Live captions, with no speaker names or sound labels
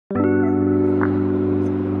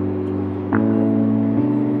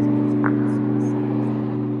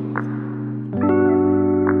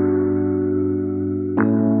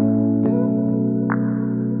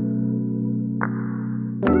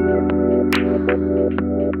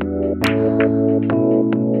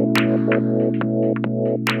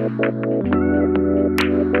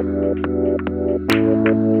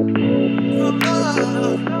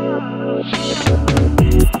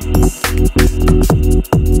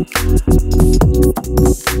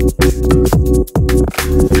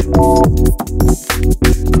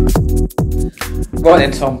Right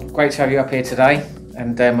then, Tom, great to have you up here today,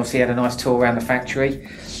 and obviously had a nice tour around the factory.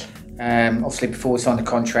 Obviously before we sign the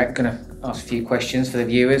contract, going to ask a few questions for the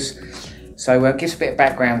viewers. So give us a bit of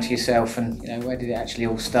background to yourself, and where did it actually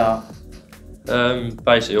all start?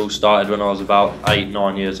 Basically all started when I was about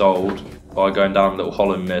 8-9 years old by going down a little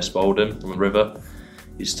holland near Spalding on the river.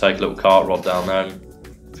 Used to take a little cart rod down there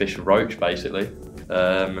and fish for roach basically.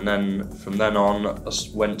 And then from then on I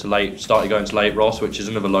started going to Lake Ross, which is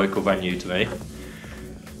another local venue to me.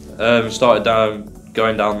 Started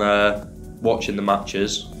going down there, watching the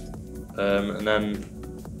matches, and then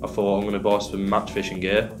I thought I'm going to buy some match fishing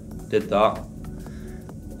gear. Did that,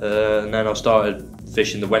 and then I started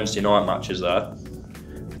fishing the Wednesday night matches there,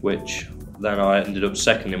 which then I ended up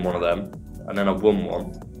second in one of them, and then I won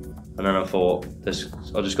one, and then I thought I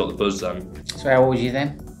just got the buzz then. So how old were you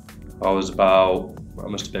then? I must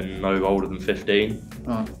have been no older than 15.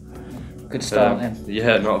 Oh, good start then.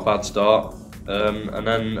 Yeah, not a bad start. And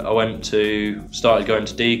then I started going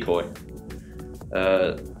to decoy,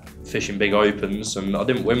 fishing big opens, and I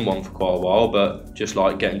didn't win one for quite a while, but just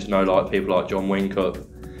like getting to know like people like John Wincup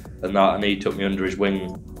and that, and he took me under his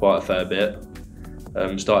wing quite a fair bit.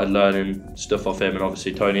 Started learning stuff off him, and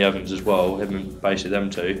obviously Tony Evans as well, him and basically them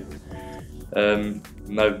two. And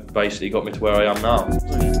they've basically got me to where I am now.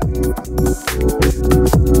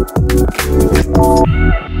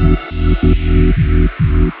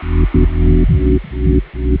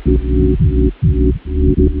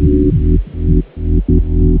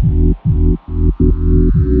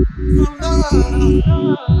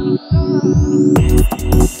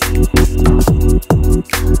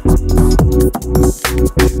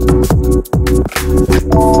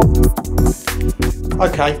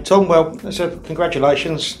 Okay, Tom, well, so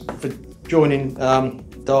congratulations for joining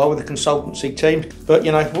Daiwa, the consultancy team. But,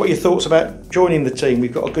 what are your thoughts about joining the team?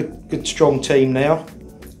 We've got a good strong team now.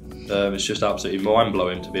 It's just absolutely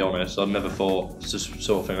mind-blowing, to be honest. I'd never thought it's the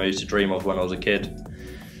sort of thing I used to dream of when I was a kid.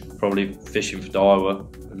 Probably fishing for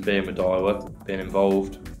Daiwa and being with Daiwa, being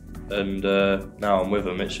involved. And now I'm with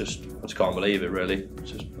them, I just can't believe it really.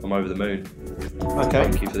 I'm over the moon. Okay.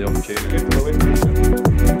 Thank you for the opportunity.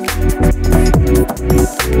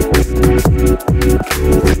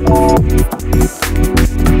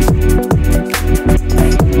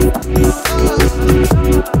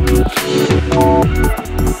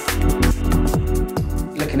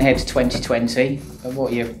 Looking ahead to 2020,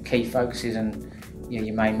 what are your key focuses and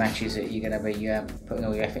your main matches that you're going to be putting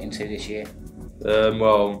all your effort into this year?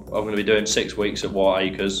 Well, I'm going to be doing 6 weeks at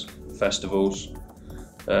White Acres festivals,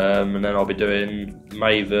 and then I'll be doing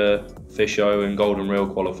Mather, Fisho and Golden Reel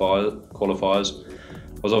qualifiers.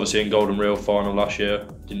 I was obviously in Golden Reel final last year,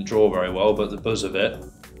 didn't draw very well, but the buzz of it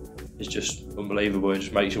is just unbelievable. It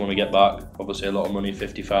just makes you want to get back. Obviously a lot of money,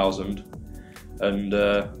 50,000, and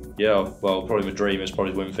yeah, well, probably my dream is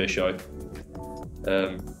probably to win Fisho.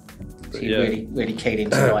 So you're really keyed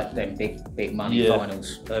into like them big money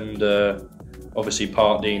finals. And obviously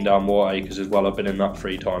Park Dean down White Acres as well. I've been in that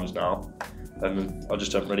 3 times now, and I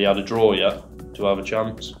just haven't really had a draw yet to have a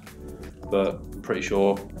chance. But I'm pretty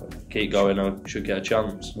sure keep going, I should get a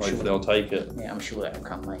chance. Hopefully I'll take it. Yeah, I'm sure that will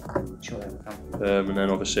come, mate. I'm sure that will come. And then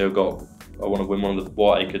obviously I want to win one of the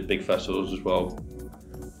White Acres big festivals as well.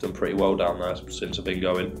 Done pretty well down there since I've been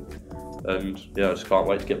going, and yeah, I just can't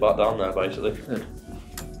wait to get back down there basically. Good.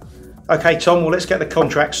 Okay, Tom. Well, let's get the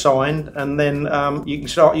contract signed, and then you can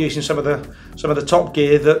start using some of the top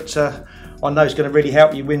gear that I know is going to really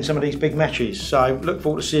help you win some of these big matches. So look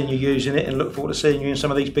forward to seeing you using it, and look forward to seeing you in some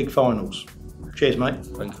of these big finals. Cheers, mate.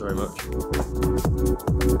 Thank you very much.